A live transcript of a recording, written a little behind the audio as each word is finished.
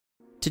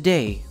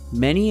Today,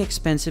 many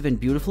expensive and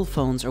beautiful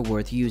phones are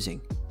worth using.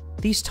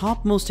 These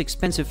top most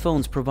expensive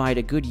phones provide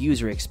a good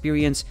user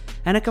experience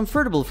and are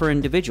comfortable for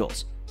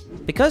individuals.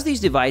 Because these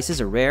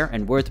devices are rare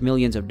and worth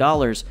millions of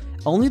dollars,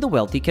 only the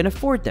wealthy can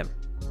afford them.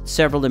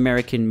 Several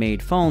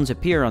American-made phones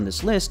appear on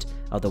this list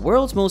of the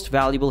world's most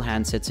valuable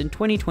handsets in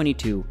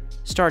 2022,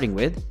 starting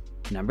with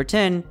number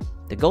 10,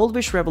 the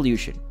Goldfish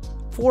Revolution,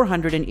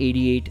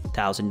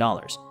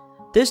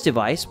 $488,000. This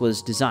device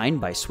was designed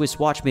by Swiss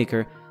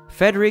watchmaker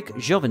Frederic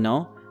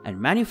Jovenot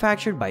and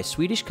manufactured by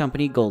Swedish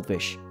company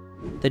Goldfish.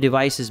 The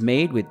device is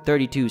made with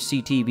 32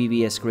 CT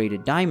VVS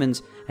graded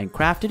diamonds and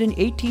crafted in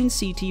 18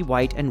 CT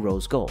white and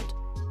rose gold.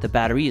 The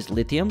battery is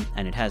lithium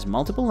and it has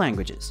multiple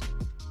languages.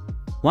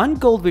 One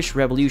Goldfish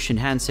Revolution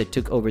handset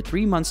took over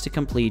 3 months to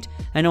complete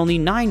and only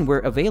 9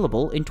 were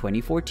available in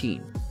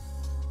 2014.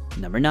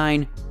 Number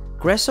 9.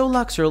 Gresso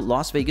Luxor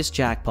Las Vegas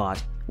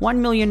Jackpot, $1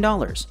 million.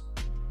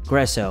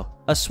 Gresso,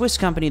 a Swiss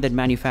company that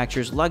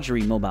manufactures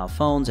luxury mobile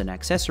phones and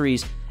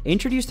accessories,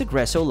 introduced the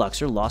Gresso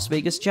Luxor Las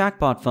Vegas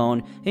Jackpot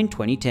phone in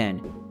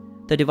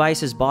 2010. The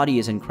device's body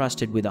is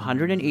encrusted with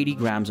 180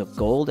 grams of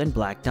gold and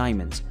black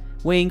diamonds,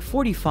 weighing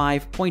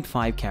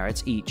 45.5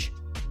 carats each.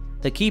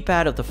 The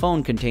keypad of the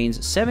phone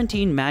contains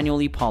 17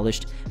 manually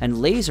polished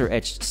and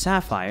laser-etched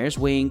sapphires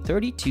weighing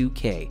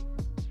 32K.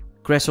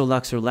 Gresso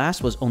Luxor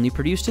Last was only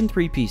produced in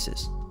 3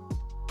 pieces.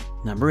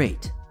 Number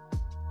 8.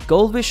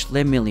 Goldfish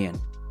Le Million,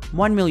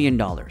 $1 million.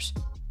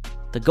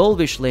 The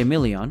Goldfish Le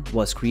Million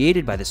was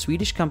created by the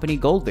Swedish company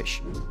Goldfish.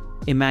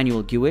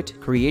 Emmanuel Guet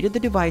created the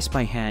device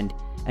by hand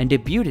and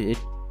debuted it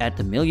at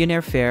the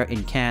Millionaire Fair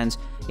in Cannes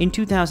in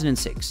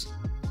 2006.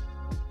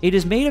 It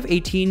is made of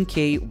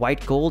 18K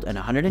white gold and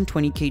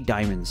 120K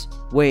diamonds,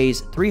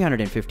 weighs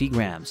 350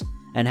 grams,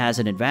 and has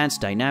an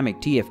advanced dynamic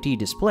TFT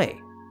display.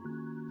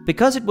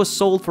 Because it was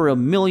sold for €1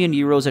 million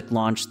at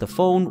launch, the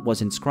phone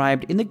was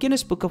inscribed in the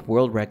Guinness Book of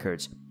World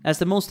Records as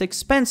the most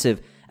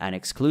expensive and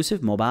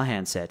exclusive mobile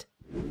handset.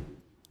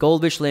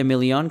 Goldfish Le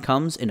Million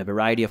comes in a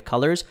variety of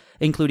colors,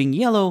 including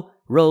yellow,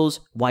 rose,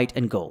 white,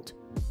 and gold.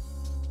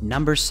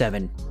 Number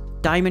 7.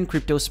 Diamond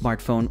Crypto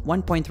Smartphone,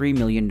 $1.3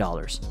 million.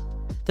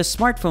 The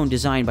smartphone,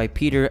 designed by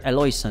Peter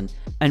Eloyson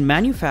and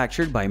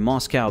manufactured by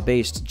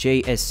Moscow-based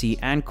JSC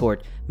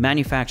Ancourt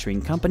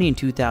Manufacturing Company in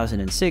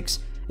 2006,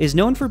 is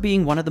known for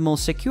being one of the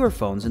most secure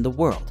phones in the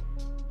world.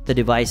 The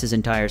device's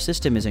entire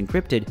system is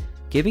encrypted,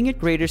 giving it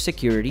greater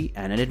security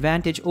and an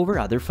advantage over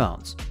other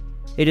phones.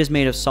 It is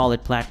made of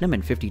solid platinum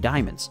and 50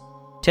 diamonds,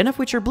 10 of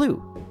which are blue.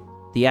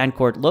 The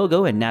Ancourt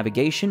logo and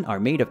navigation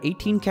are made of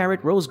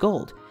 18-karat rose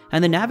gold,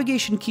 and the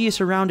navigation key is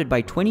surrounded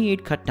by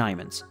 28 cut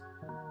diamonds.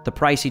 The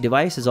pricey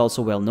device is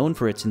also well known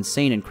for its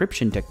insane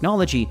encryption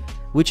technology,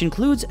 which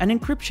includes an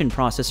encryption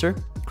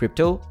processor,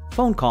 crypto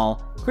phone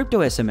call, crypto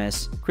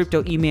SMS,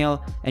 crypto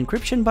email,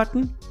 encryption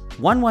button,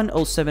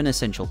 1107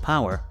 essential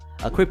power,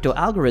 a crypto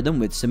algorithm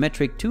with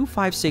symmetric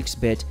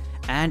 256-bit,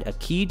 and a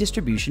key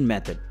distribution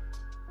method.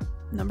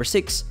 Number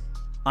 6.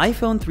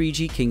 iPhone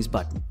 3G King's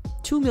Button,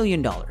 $2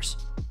 million.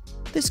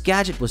 This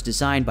gadget was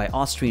designed by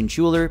Austrian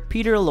jeweler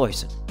Peter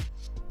Eloyson.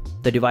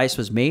 The device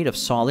was made of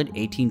solid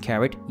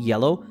 18-karat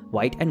yellow,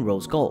 white, and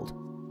rose gold.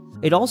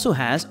 It also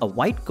has a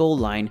white gold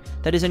line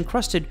that is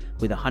encrusted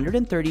with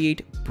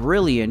 138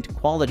 brilliant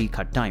quality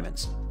cut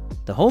diamonds.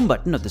 The home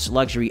button of this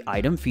luxury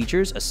item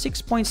features a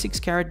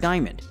 6.6-karat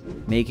diamond,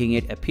 making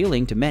it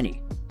appealing to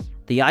many.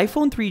 The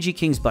iPhone 3G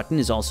King's Button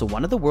is also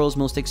one of the world's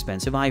most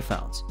expensive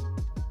iPhones.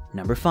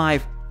 Number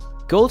 5.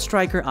 Gold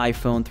Striker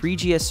iPhone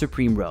 3GS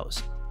Supreme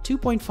Rose,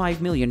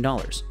 $2.5 million.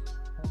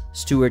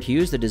 Stuart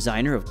Hughes, the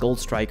designer of Gold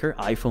Striker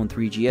iPhone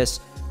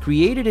 3GS,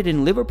 created it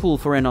in Liverpool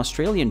for an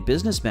Australian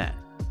businessman.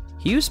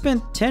 Hughes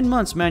spent 10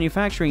 months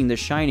manufacturing the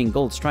shining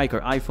Gold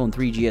Striker iPhone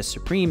 3GS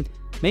Supreme,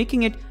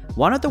 making it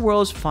one of the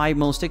world's 5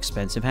 most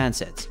expensive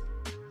handsets.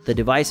 The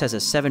device has a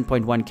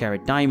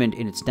 7.1-karat diamond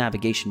in its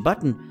navigation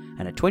button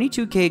and a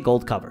 22K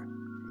gold cover.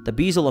 The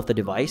bezel of the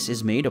device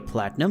is made of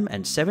platinum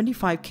and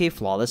 75K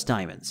flawless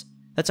diamonds.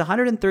 That's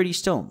 130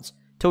 stones,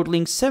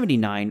 totaling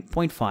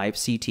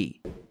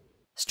 79.5 CT.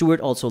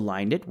 Stuart also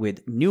lined it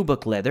with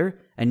nubuck leather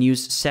and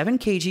used 7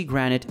 kg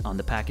granite on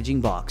the packaging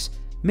box,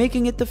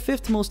 making it the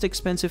 5th most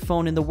expensive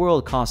phone in the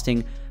world,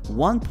 costing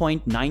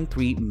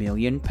 £1.93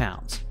 million.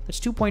 That's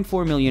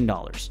 $2.4 million.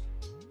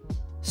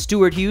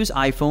 Stuart Hughes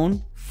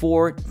iPhone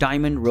 4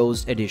 Diamond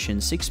Rose Edition,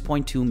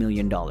 $6.2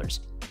 million.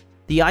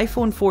 The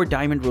iPhone 4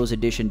 Diamond Rose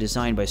Edition,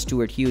 designed by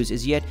Stuart Hughes,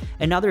 is yet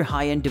another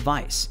high-end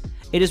device.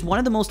 It is one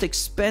of the most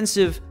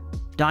expensive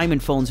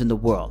diamond phones in the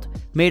world,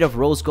 made of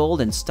rose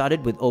gold and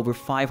studded with over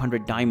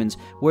 500 diamonds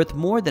worth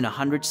more than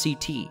 100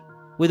 CT.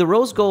 With a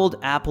rose gold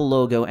Apple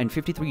logo and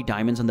 53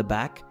 diamonds on the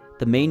back,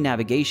 the main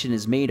navigation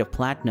is made of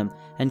platinum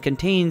and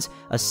contains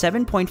a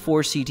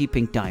 7.4 CT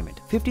pink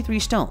diamond, 53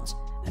 stones,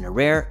 and a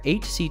rare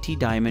 8 CT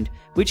diamond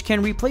which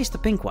can replace the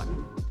pink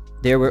one.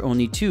 There were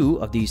only 2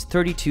 of these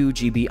 32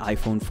 GB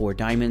iPhone 4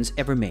 diamonds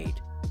ever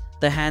made.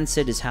 The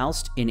handset is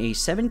housed in a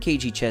 7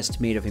 kg chest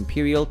made of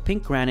imperial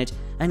pink granite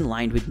and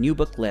lined with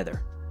nubuck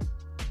leather.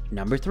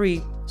 Number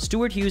 3.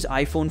 Stuart Hughes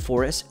iPhone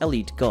 4S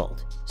Elite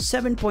Gold,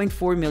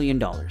 $7.4 million.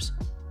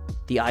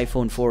 The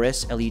iPhone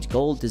 4S Elite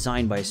Gold,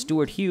 designed by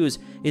Stuart Hughes,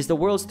 is the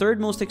world's third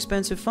most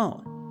expensive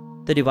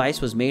phone. The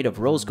device was made of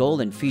rose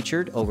gold and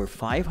featured over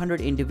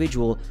 500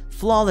 individual,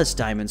 flawless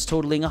diamonds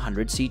totaling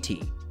 100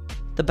 CT.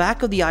 The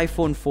back of the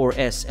iPhone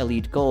 4S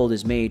Elite Gold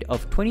is made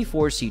of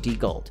 24 CT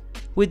gold,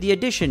 with the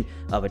addition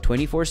of a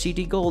 24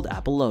 CT gold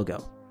Apple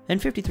logo,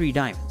 and 53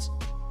 diamonds.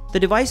 The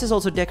device is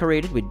also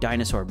decorated with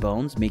dinosaur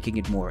bones, making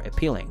it more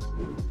appealing.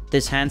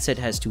 This handset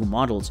has two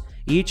models,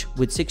 each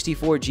with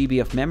 64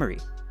 GB of memory,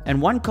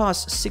 and one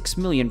costs £6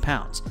 million.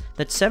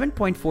 That's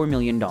 $7.4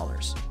 million.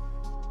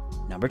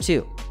 Number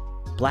 2.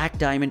 Black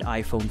Diamond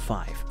iPhone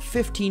 5,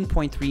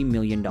 $15.3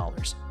 million.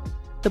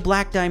 The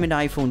Black Diamond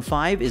iPhone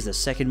 5 is the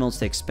second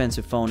most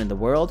expensive phone in the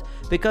world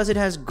because it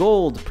has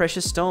gold,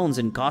 precious stones,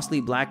 and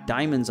costly black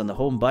diamonds on the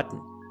home button.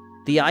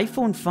 The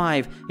iPhone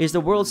 5 is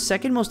the world's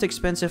second most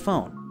expensive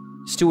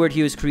phone. Stuart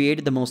Hughes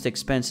created the most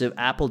expensive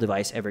Apple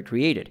device ever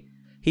created.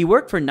 He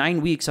worked for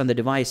 9 weeks on the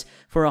device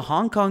for a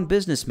Hong Kong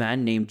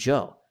businessman named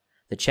Joe.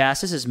 The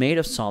chassis is made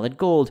of solid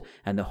gold,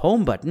 and the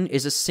home button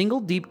is a single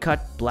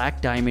deep-cut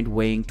black diamond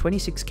weighing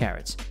 26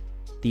 carats.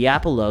 The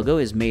Apple logo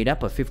is made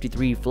up of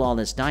 53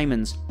 flawless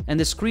diamonds, and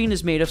the screen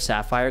is made of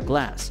sapphire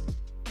glass.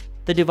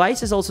 The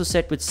device is also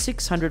set with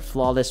 600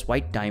 flawless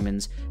white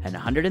diamonds and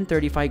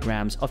 135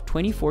 grams of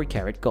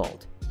 24-karat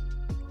gold.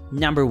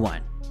 Number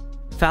 1.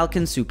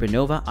 Falcon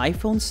Supernova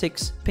iPhone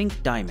 6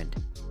 Pink Diamond,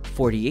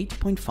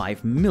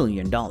 $48.5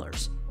 million.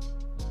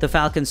 The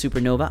Falcon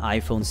Supernova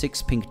iPhone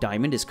 6 Pink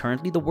Diamond is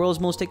currently the world's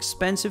most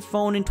expensive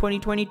phone in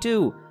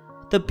 2022.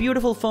 The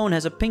beautiful phone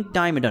has a pink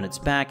diamond on its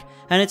back,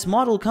 and its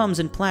model comes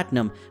in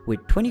platinum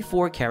with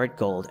 24-karat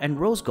gold and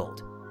rose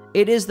gold.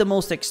 It is the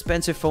most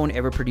expensive phone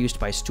ever produced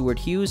by Stuart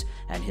Hughes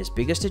and his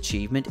biggest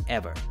achievement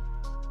ever.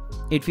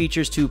 It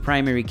features two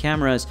primary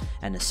cameras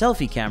and a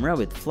selfie camera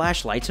with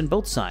flashlights on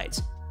both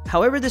sides.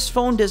 However, this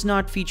phone does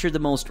not feature the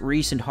most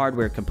recent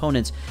hardware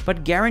components,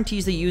 but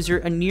guarantees the user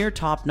a near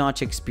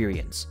top-notch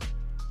experience.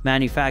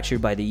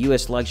 Manufactured by the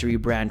US luxury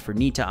brand for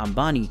Nita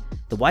Ambani,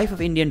 the wife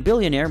of Indian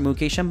billionaire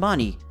Mukesh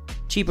Ambani.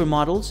 Cheaper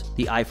models,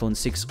 the iPhone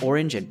 6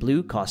 Orange and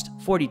Blue, cost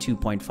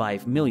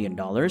 $42.5 million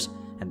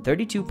and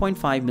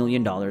 $32.5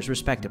 million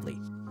respectively.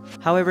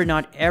 However,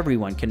 not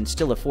everyone can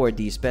still afford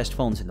these best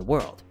phones in the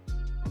world.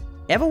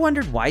 Ever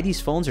wondered why these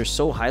phones are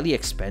so highly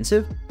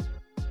expensive?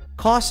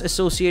 Costs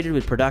associated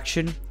with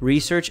production,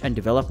 research, and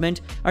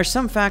development are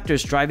some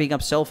factors driving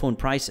up cell phone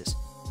prices.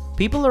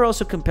 People are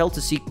also compelled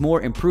to seek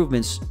more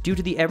improvements due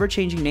to the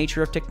ever-changing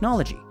nature of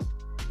technology.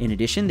 In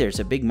addition,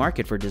 there's a big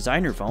market for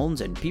designer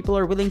phones, and people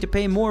are willing to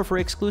pay more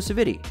for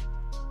exclusivity.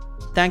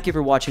 Thank you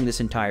for watching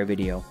this entire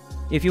video.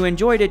 If you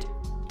enjoyed it,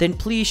 then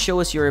please show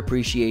us your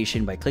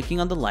appreciation by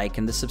clicking on the like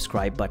and the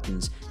subscribe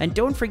buttons, and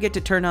don't forget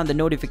to turn on the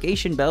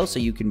notification bell so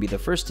you can be the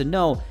first to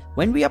know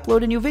when we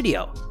upload a new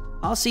video.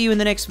 I'll see you in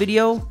the next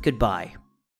video. Goodbye.